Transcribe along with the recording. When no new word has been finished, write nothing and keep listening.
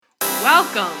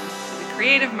Welcome to the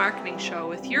Creative Marketing Show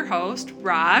with your host,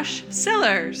 Raj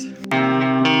Sillers.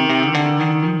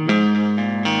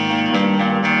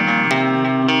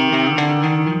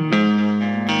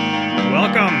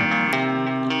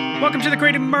 Welcome to the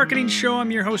Creative Marketing Show. I'm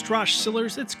your host, Raj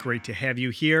Sillers. It's great to have you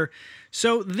here.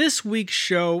 So this week's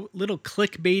show, little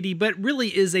clickbaity, but really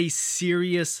is a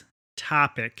serious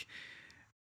topic.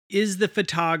 Is the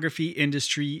photography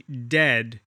industry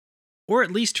dead? Or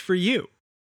at least for you?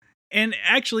 And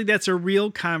actually, that's a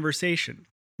real conversation.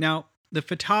 Now, the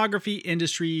photography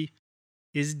industry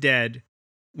is dead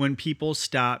when people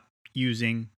stop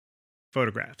using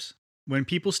photographs, when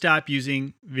people stop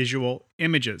using visual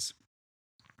images.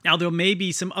 Now, there may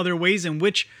be some other ways in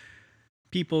which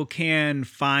people can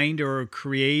find or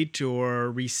create or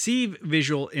receive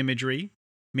visual imagery.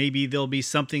 Maybe there'll be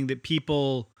something that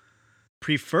people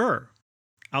prefer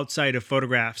outside of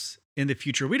photographs in the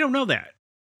future. We don't know that.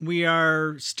 We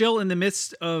are still in the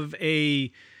midst of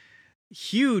a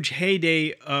huge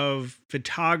heyday of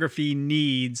photography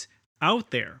needs out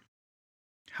there.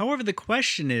 However, the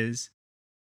question is,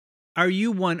 are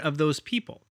you one of those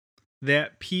people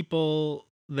that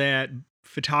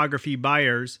photography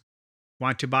buyers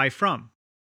want to buy from?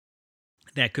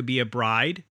 That could be a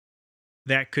bride.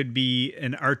 That could be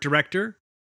an art director.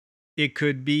 It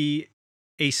could be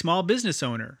a small business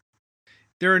owner.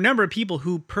 There are a number of people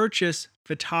who purchase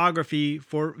photography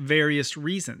for various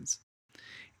reasons.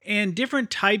 And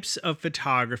different types of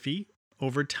photography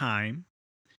over time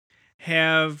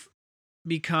have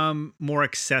become more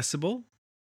accessible.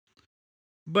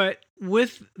 But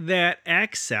with that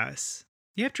access,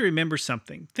 you have to remember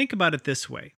something. Think about it this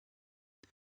way.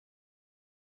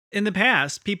 In the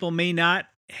past, people may not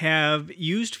have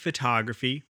used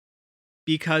photography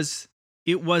because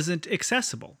it wasn't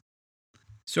accessible.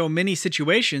 So many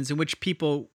situations in which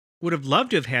people would have loved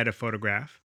to have had a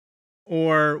photograph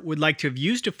or would like to have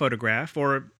used a photograph,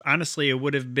 or honestly, it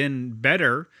would have been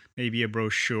better, maybe a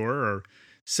brochure or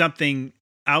something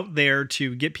out there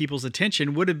to get people's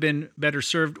attention, would have been better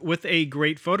served with a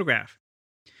great photograph.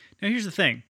 Now, here's the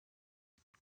thing.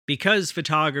 Because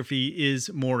photography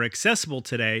is more accessible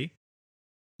today,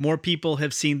 more people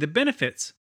have seen the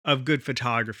benefits of good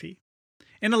photography.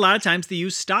 And a lot of times they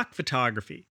use stock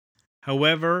photography.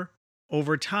 However,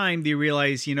 over time, they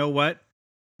realize, you know what?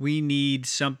 We need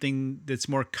something that's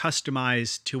more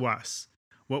customized to us.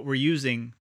 What we're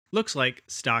using looks like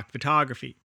stock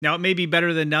photography. Now, it may be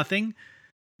better than nothing,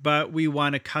 but we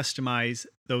want to customize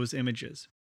those images.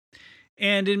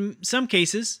 And in some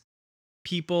cases,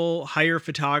 people hire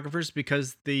photographers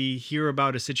because they hear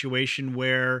about a situation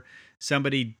where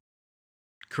somebody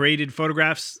created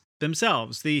photographs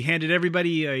themselves. They handed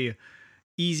everybody a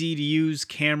easy to use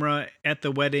camera at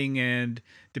the wedding and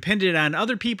depended on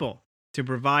other people to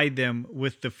provide them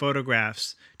with the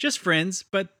photographs. Just friends,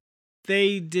 but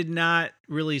they did not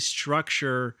really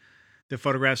structure the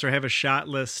photographs or have a shot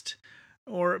list.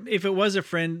 Or if it was a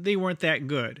friend, they weren't that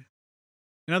good.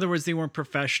 In other words, they weren't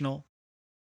professional.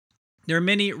 There are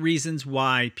many reasons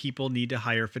why people need to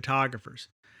hire photographers.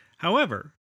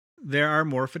 However, there are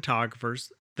more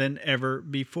photographers than ever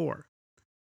before.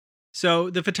 So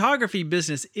the photography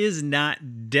business is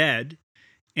not dead,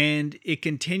 and it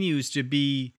continues to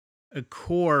be a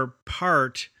core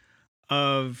part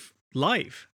of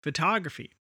life,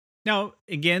 photography. Now,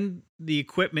 again, the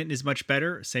equipment is much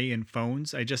better, say in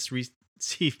phones. I just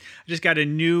got a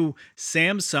new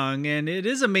Samsung, and it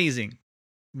is amazing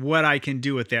what I can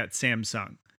do with that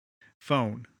Samsung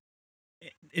phone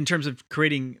in terms of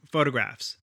creating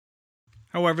photographs.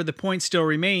 However, the point still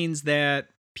remains that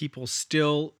people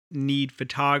still need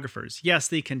photographers. Yes,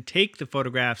 they can take the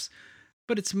photographs,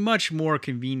 but it's much more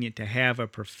convenient to have a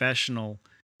professional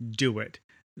do it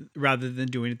rather than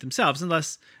doing it themselves. There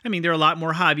are a lot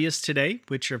more hobbyists today,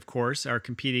 which of course are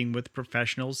competing with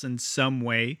professionals in some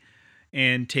way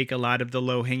and take a lot of the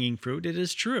low-hanging fruit. It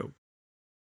is true.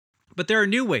 But there are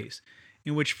new ways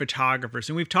in which photographers,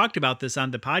 and we've talked about this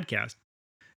on the podcast,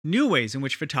 new ways in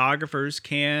which photographers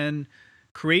can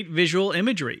create visual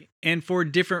imagery, and for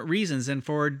different reasons and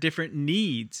for different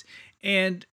needs.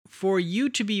 And for you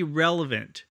to be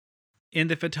relevant in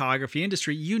the photography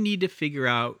industry, you need to figure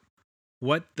out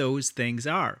what those things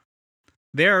are.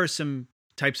 There are some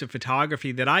types of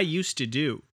photography that I used to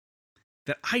do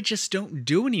that I just don't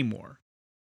do anymore.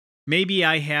 Maybe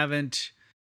I haven't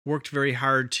worked very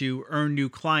hard to earn new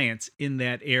clients in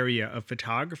that area of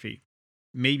photography.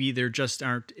 Maybe there just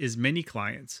aren't as many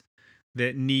clients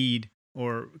that need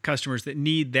or customers that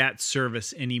need that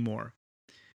service anymore.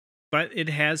 But it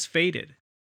has faded.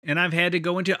 And I've had to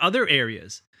go into other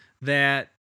areas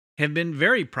that have been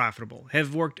very profitable,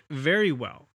 have worked very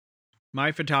well.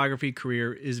 My photography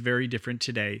career is very different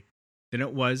today than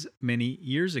it was many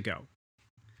years ago.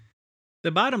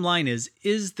 The bottom line is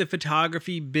the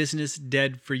photography business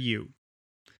dead for you?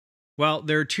 Well,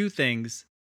 there are two things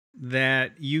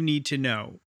that you need to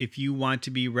know if you want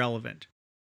to be relevant.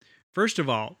 First of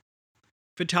all,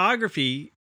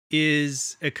 photography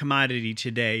is a commodity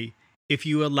today if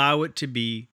you allow it to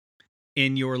be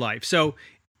in your life. So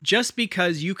just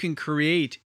because you can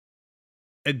create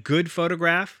a good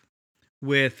photograph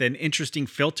with an interesting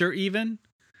filter even,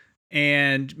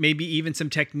 and maybe even some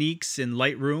techniques in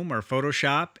Lightroom or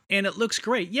Photoshop, and it looks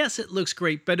great. Yes, it looks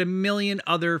great, but a million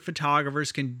other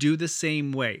photographers can do the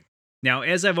same way. Now,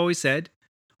 as I've always said,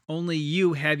 only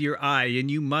you have your eye,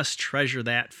 and you must treasure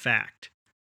that fact.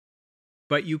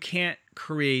 But you can't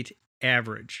create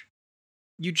average.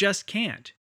 You just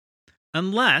can't.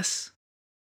 Unless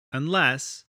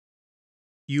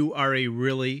you are a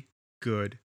really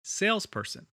good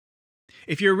salesperson.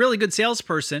 If you're a really good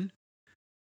salesperson,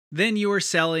 then you are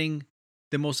selling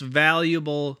the most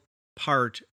valuable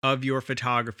part of your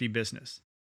photography business.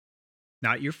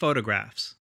 Not your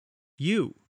photographs.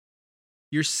 You.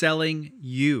 You're selling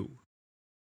you.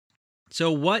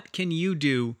 So what can you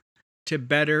do to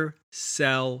better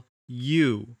sell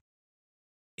you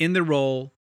in the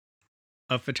role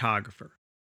of photographer?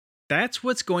 That's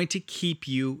what's going to keep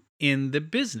you in the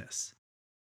business.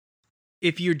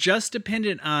 If you're just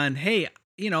dependent on, hey,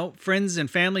 friends and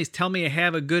families tell me I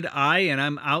have a good eye and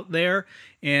I'm out there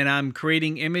and I'm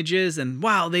creating images and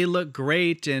wow, they look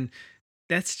great, and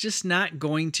that's just not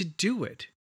going to do it.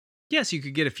 Yes, you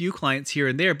could get a few clients here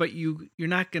and there, but you're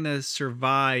not going to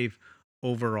survive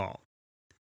overall.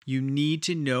 You need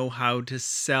to know how to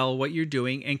sell what you're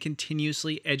doing and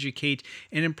continuously educate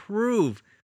and improve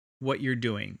what you're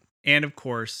doing. And of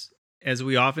course, as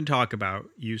we often talk about,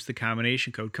 use the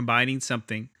combination code, combining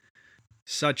something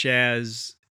such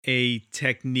as a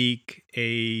technique,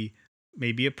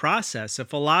 maybe a process, a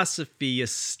philosophy, a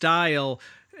style,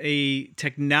 a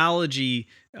technology,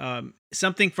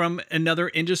 something from another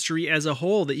industry as a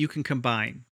whole that you can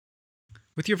combine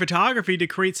with your photography to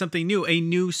create something new, a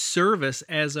new service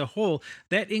as a whole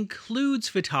that includes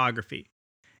photography.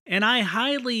 And I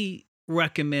highly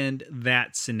recommend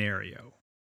that scenario.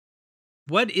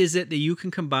 What is it that you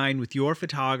can combine with your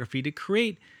photography to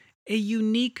create a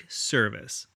unique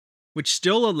service, which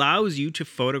still allows you to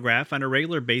photograph on a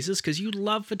regular basis because you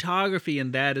love photography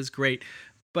and that is great.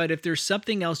 But if there's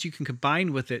something else you can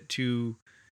combine with it to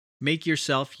make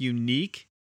yourself unique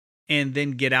and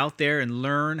then get out there and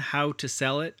learn how to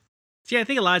sell it. See, I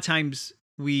think a lot of times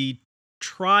we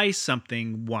try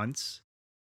something once.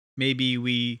 Maybe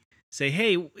we say,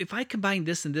 hey, if I combine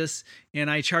this and this and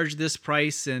I charge this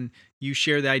price, and you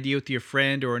share the idea with your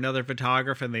friend or another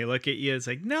photographer and they look at you, it's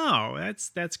like, no,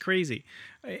 that's crazy.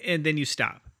 And then you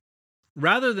stop.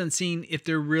 Rather than seeing if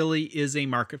there really is a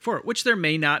market for it, which there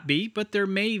may not be, but there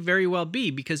may very well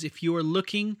be, because if you are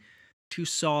looking to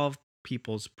solve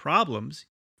people's problems,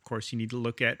 of course, you need to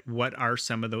look at what are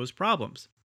some of those problems.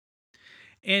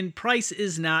 And price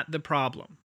is not the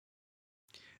problem.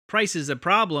 Price is a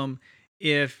problem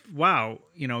if,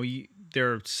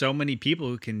 there are so many people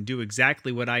who can do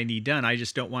exactly what I need done. I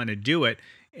just don't want to do it.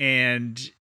 And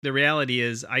the reality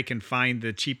is I can find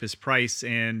the cheapest price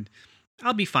and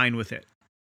I'll be fine with it.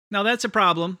 Now, that's a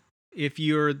problem if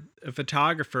you're a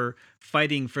photographer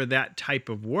fighting for that type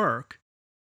of work.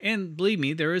 And believe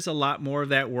me, there is a lot more of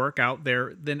that work out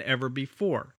there than ever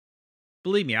before.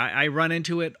 Believe me, I run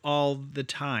into it all the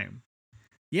time.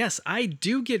 Yes, I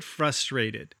do get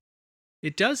frustrated.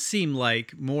 It does seem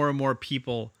like more and more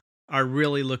people are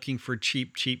really looking for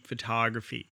cheap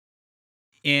photography.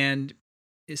 And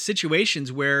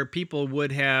situations where people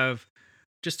would have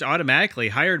just automatically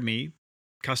hired me,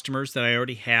 customers that I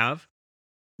already have,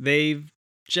 they've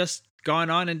just gone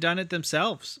on and done it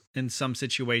themselves in some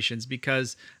situations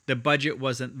because the budget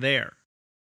wasn't there.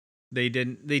 They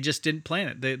just didn't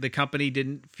plan it. The company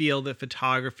didn't feel that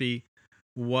photography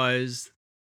was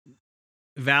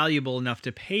valuable enough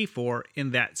to pay for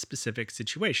in that specific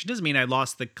situation. Doesn't mean I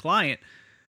lost the client,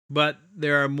 but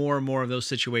there are more and more of those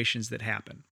situations that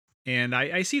happen. And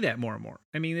I see that more and more.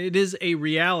 I mean, it is a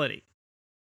reality,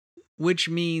 which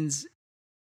means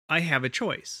I have a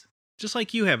choice, just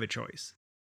like you have a choice.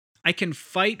 I can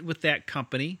fight with that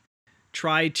company,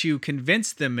 try to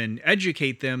convince them and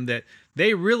educate them that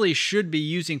they really should be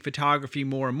using photography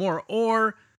more and more,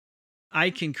 or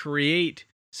I can create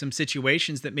some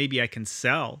situations that maybe I can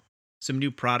sell, some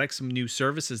new products, some new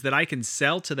services that I can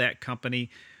sell to that company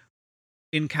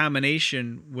in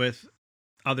combination with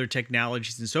other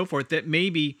technologies and so forth that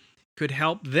maybe could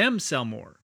help them sell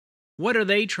more, What are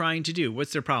they trying to do?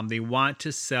 What's their problem? They want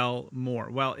to sell more.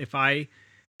 Well, if I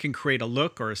can create a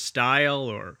look or a style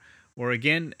or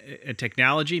again, a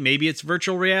technology, maybe it's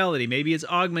virtual reality, maybe it's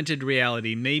augmented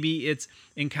reality, maybe it's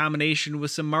in combination with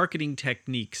some marketing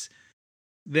techniques,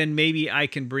 then maybe I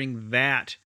can bring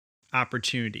that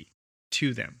opportunity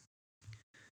to them.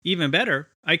 Even better,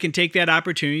 I can take that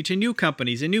opportunity to new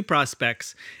companies and new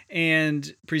prospects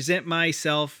and present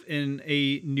myself in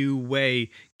a new way,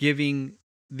 giving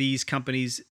these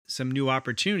companies some new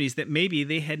opportunities that maybe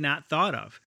they had not thought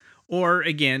of. Or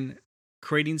again,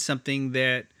 creating something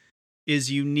that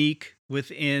is unique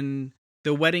within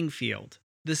the wedding field,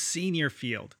 the senior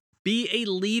field. Be a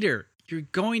leader. You're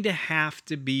going to have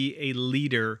to be a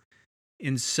leader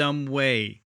in some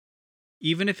way.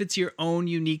 Even if it's your own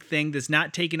unique thing that's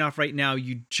not taking off right now,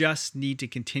 you just need to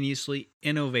continuously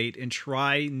innovate and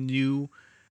try new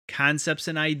concepts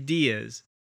and ideas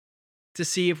to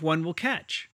see if one will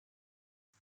catch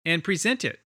and present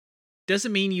it.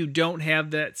 Doesn't mean you don't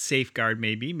have that safeguard,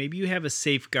 maybe. Maybe you have a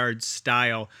safeguard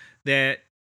style that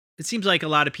it seems like a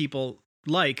lot of people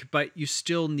like, but you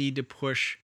still need to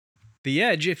push the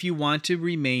edge if you want to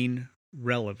remain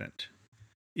relevant.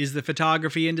 Is the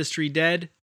photography industry dead?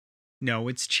 No,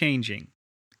 it's changing.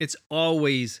 It's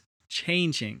always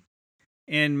changing.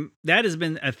 And that has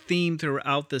been a theme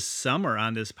throughout the summer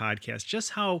on this podcast,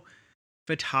 just how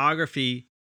photography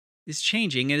is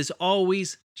changing. It has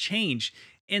always changed.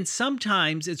 And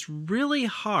sometimes it's really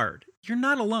hard. You're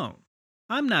not alone.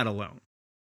 I'm not alone.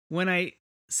 When I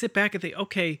sit back and think,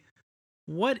 okay,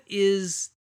 what is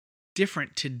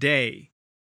different today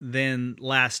than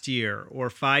last year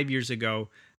or 5 years ago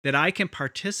that I can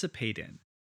participate in?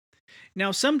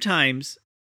 Now, sometimes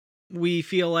we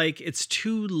feel like it's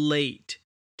too late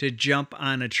to jump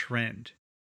on a trend.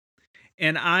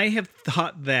 And I have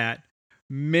thought that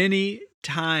many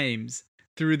times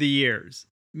through the years.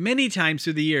 Many times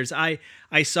through the years, I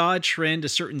saw a trend, a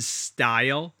certain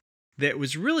style that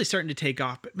was really starting to take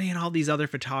off. But man, all these other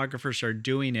photographers are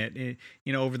doing it,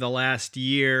 over the last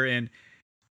year, and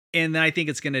I think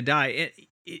it's going to die.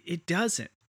 It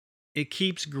doesn't. It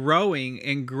keeps growing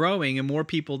and growing, and more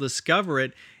people discover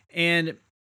it. And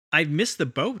I've missed the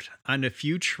boat on a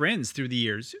few trends through the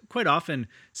years. Quite often,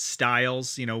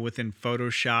 styles, within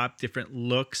Photoshop, different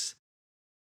looks.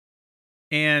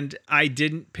 And I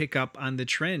didn't pick up on the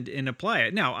trend and apply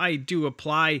it. Now, I do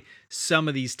apply some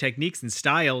of these techniques and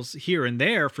styles here and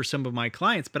there for some of my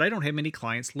clients, but I don't have many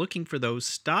clients looking for those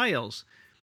styles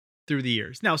through the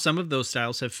years. Now, some of those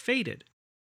styles have faded,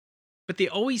 but they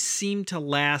always seem to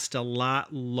last a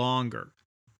lot longer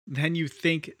than you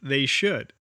think they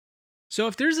should. So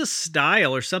if there's a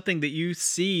style or something that you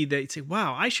see that you say,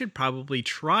 wow, I should probably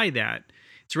try that.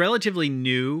 It's relatively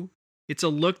new. It's a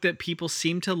look that people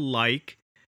seem to like.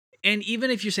 And even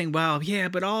if you're saying, wow, yeah,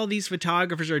 but all these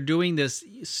photographers are doing this,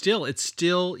 it's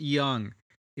still young.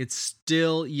 It's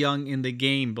still young in the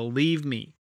game, believe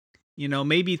me.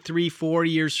 Maybe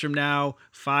 3-4 years from now,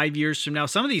 5 years from now,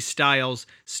 some of these styles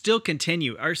still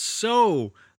continue, are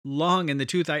so long in the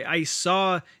tooth. I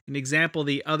saw an example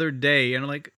the other day, and I'm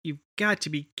like, you've got to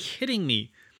be kidding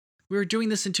me. We were doing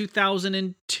this in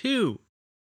 2002.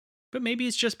 But maybe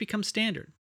it's just become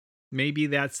standard. Maybe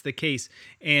that's the case,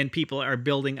 and people are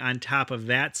building on top of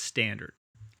that standard.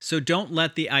 So don't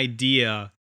let the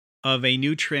idea of a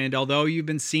new trend, although you've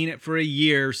been seeing it for a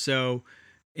year or so,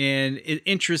 and it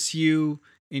interests you,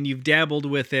 and you've dabbled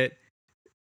with it,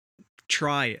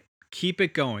 try it. Keep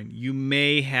it going. You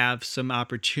may have some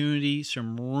opportunity,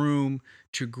 some room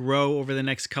to grow over the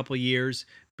next couple of years.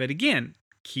 But again,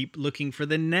 keep looking for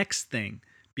the next thing.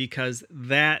 Because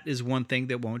that is one thing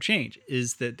that won't change,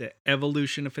 is that the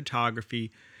evolution of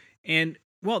photography and,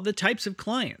 well, the types of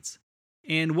clients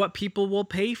and what people will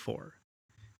pay for.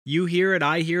 You hear it,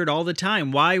 I hear it all the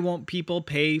time. Why won't people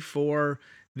pay for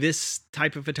this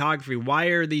type of photography? Why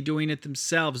are they doing it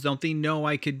themselves? Don't they know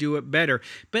I could do it better?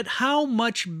 But how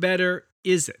much better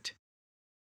is it?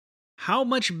 How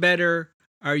much better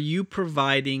are you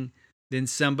providing than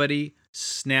somebody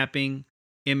snapping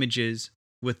images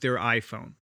with their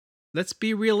iPhone? Let's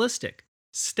be realistic.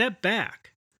 Step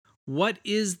back. What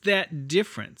is that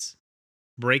difference?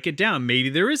 Break it down. Maybe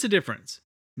there is a difference.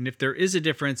 And if there is a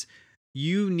difference,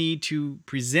 you need to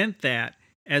present that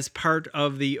as part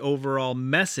of the overall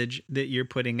message that you're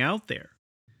putting out there.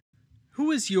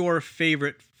 Who is your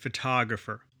favorite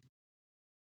photographer?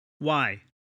 Why?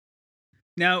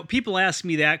 Now, people ask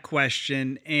me that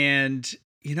question, and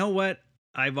you know what?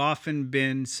 I've often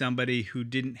been somebody who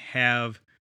didn't have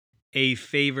a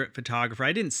favorite photographer.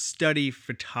 I didn't study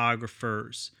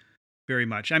photographers very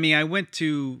much. I mean, I went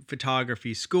to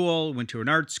photography school, went to an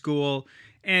art school,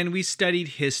 And we studied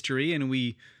history and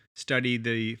we studied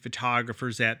the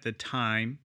photographers at the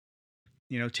time,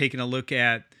 taking a look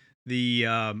at the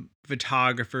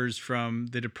photographers from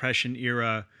the Depression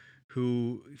era,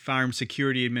 Farm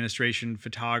Security Administration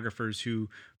photographers who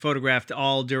photographed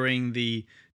all during the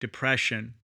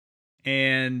Depression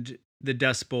and the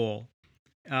Dust Bowl.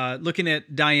 Looking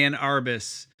at Diane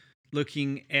Arbus,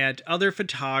 looking at other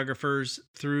photographers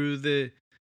through the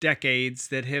decades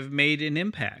that have made an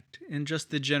impact in just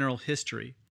the general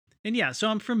history. And yeah, so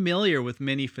I'm familiar with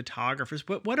many photographers,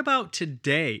 but what about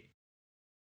today?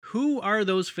 Who are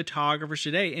those photographers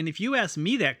today? And if you ask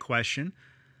me that question,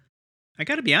 I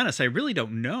got to be honest, I really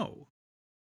don't know.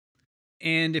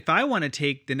 And if I want to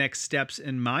take the next steps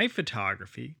in my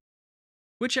photography,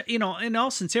 which, in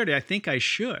all sincerity, I think I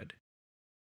should.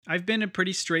 I've been a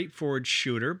pretty straightforward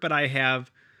shooter, but I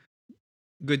have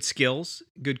good skills,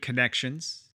 good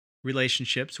connections,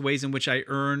 relationships, ways in which I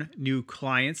earn new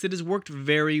clients that has worked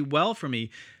very well for me.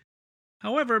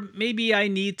 However, maybe I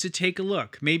need to take a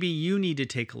look. Maybe you need to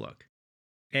take a look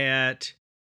at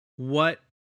what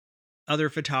other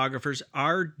photographers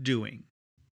are doing.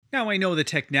 Now, I know the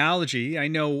technology. I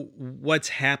know what's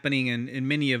happening in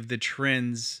many of the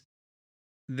trends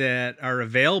that are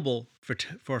available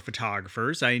for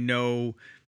photographers. I know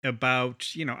about,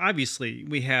 obviously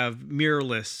we have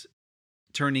mirrorless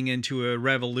turning into a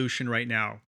revolution right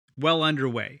now, well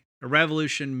underway. A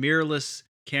revolution, mirrorless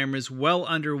cameras well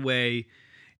underway.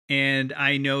 And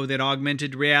I know that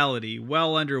augmented reality,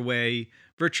 well underway,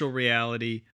 virtual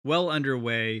reality, well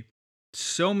underway.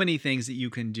 So many things that you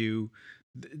can do.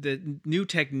 The new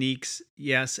techniques,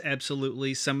 yes,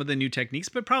 absolutely. Some of the new techniques,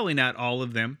 but probably not all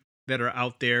of them that are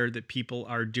out there that people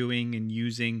are doing and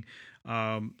using,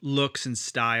 looks and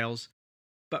styles,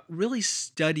 but really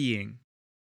studying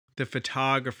the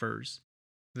photographers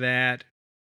that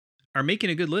are making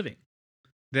a good living,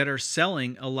 that are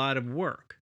selling a lot of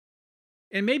work.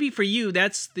 And maybe for you,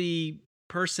 that's the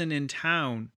person in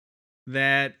town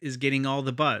that is getting all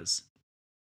the buzz.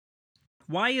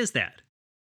 Why is that?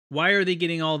 Why are they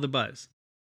getting all the buzz?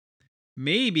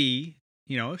 Maybe,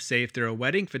 say if they're a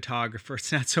wedding photographer,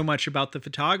 it's not so much about the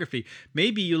photography.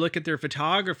 Maybe you look at their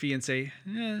photography and say,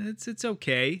 it's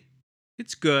okay.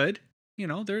 It's good.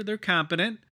 They're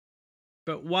competent.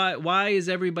 But why is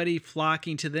everybody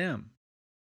flocking to them?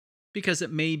 Because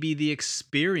it may be the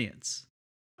experience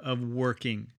of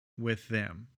working with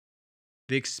them.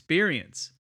 The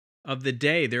experience of the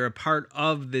day. They're a part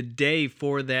of the day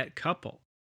for that couple.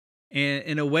 And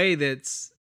in a way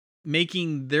that's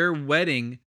making their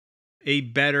wedding a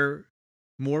better,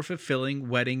 more fulfilling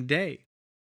wedding day.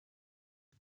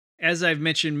 As I've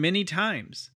mentioned many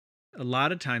times, a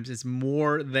lot of times it's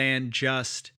more than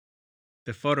just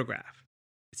the photograph.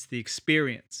 It's the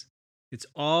experience. It's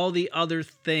all the other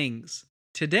things.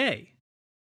 Today,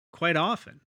 quite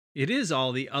often, it is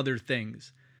all the other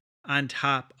things on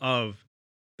top of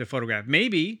the photograph.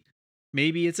 Maybe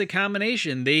it's a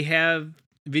combination. They have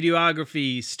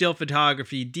videography, still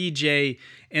photography, DJ,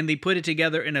 and they put it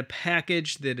together in a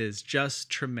package that is just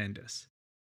tremendous.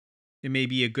 It may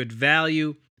be a good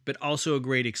value, but also a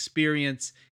great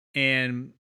experience,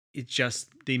 and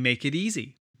they make it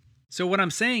easy. So what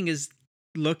I'm saying is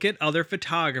look at other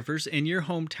photographers in your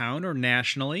hometown or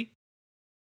nationally.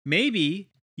 Maybe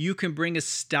you can bring a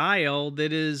style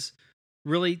that is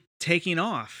really taking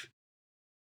off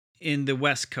in the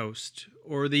West Coast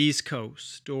or the East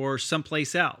Coast or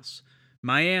someplace else,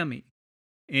 Miami,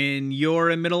 and you're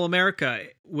in Middle America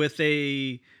with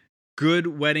a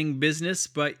good wedding business,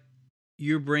 but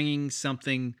you're bringing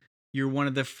something, you're one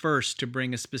of the first to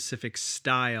bring a specific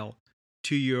style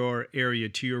to your area,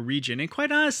 to your region. And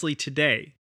quite honestly,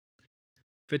 today,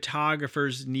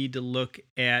 photographers need to look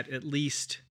at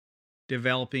least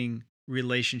developing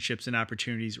relationships and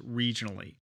opportunities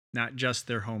regionally, not just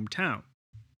their hometown.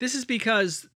 This is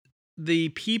because the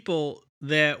people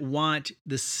that want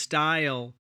the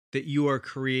style that you are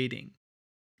creating,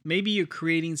 maybe you're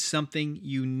creating something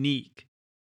unique.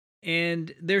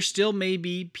 And there still may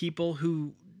be people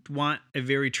who want a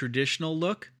very traditional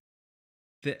look,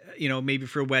 that, maybe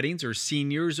for weddings or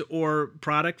seniors or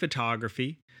product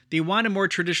photography. They want a more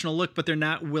traditional look, but they're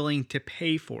not willing to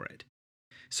pay for it.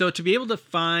 So to be able to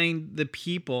find the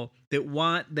people that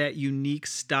want that unique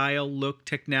style, look,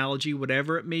 technology,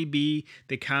 whatever it may be,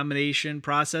 the combination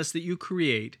process that you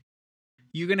create,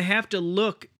 you're going to have to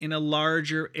look in a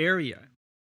larger area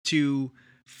to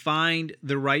find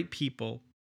the right people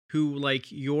who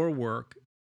like your work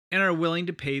and are willing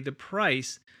to pay the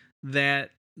price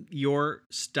that your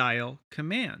style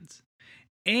commands.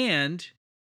 And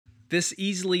this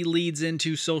easily leads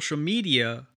into social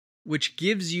media which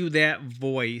gives you that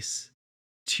voice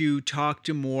to talk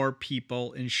to more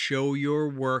people and show your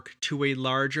work to a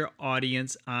larger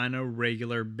audience on a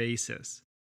regular basis.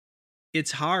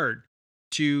 It's hard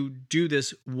to do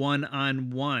this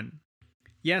one-on-one.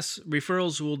 Yes,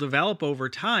 referrals will develop over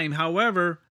time.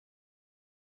 However,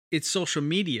 it's social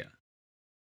media,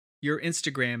 your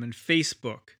Instagram and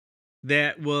Facebook,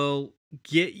 that will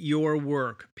get your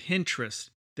work,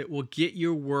 Pinterest, that will get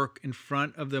your work in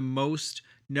front of the most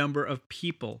number of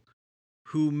people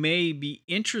who may be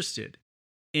interested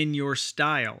in your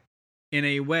style in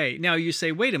a way. Now you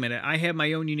say, wait a minute, I have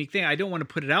my own unique thing. I don't want to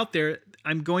put it out there.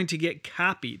 I'm going to get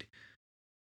copied.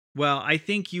 Well, I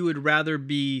think you would rather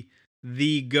be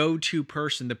the go-to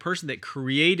person, the person that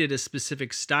created a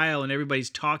specific style and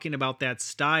everybody's talking about that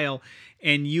style,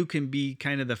 and you can be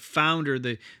kind of the founder,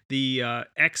 the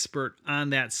expert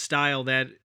on that style that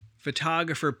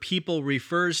photographer people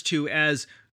refers to as,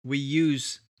 we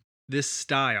use this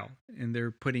style, and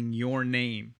they're putting your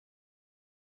name.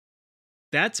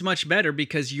 That's much better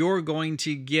because you're going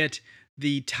to get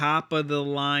the top of the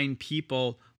line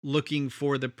people looking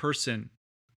for the person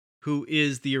who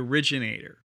is the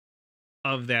originator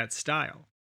of that style.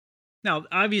 Now,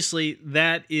 obviously,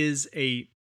 that is a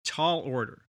tall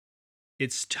order.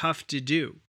 It's tough to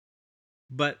do,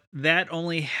 but that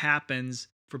only happens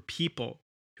for people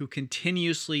who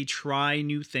continuously try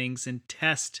new things and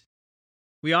test.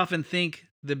 We often think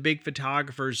the big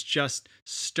photographers just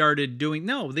started doing.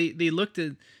 No, they looked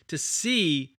to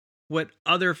see what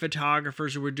other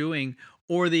photographers were doing,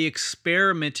 or they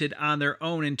experimented on their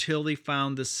own until they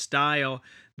found the style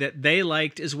that they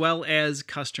liked as well as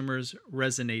customers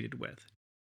resonated with.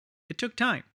 It took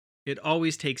time. It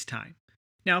always takes time.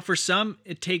 Now, for some,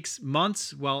 it takes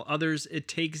months, while others, it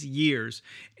takes years,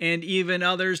 and even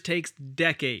others takes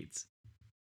decades.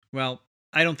 Well,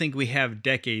 I don't think we have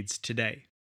decades today,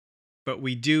 but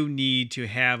we do need to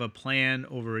have a plan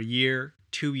over a year,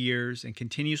 2 years, and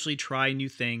continuously try new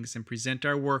things and present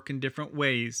our work in different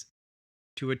ways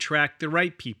to attract the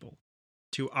right people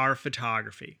to our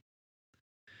photography.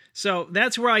 So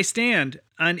that's where I stand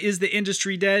on, is the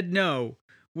industry dead? No.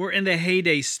 We're in the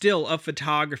heyday still of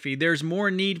photography. There's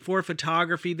more need for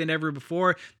photography than ever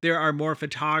before. There are more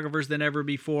photographers than ever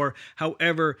before.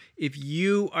 However, if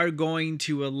you are going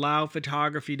to allow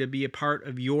photography to be a part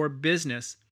of your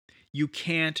business, you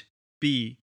can't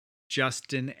be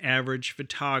just an average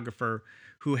photographer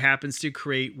who happens to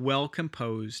create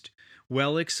well-composed,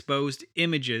 well-exposed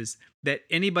images that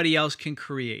anybody else can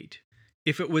create.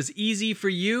 If it was easy for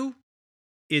you,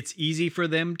 it's easy for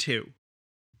them too.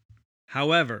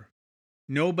 However,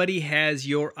 nobody has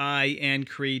your eye and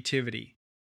creativity.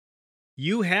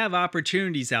 You have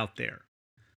opportunities out there.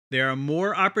 There are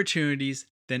more opportunities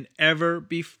than ever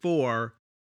before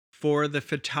for the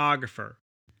photographer.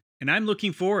 And I'm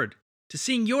looking forward to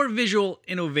seeing your visual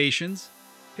innovations.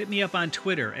 Hit me up on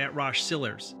Twitter at Rosh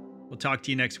Sillers. We'll talk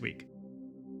to you next week.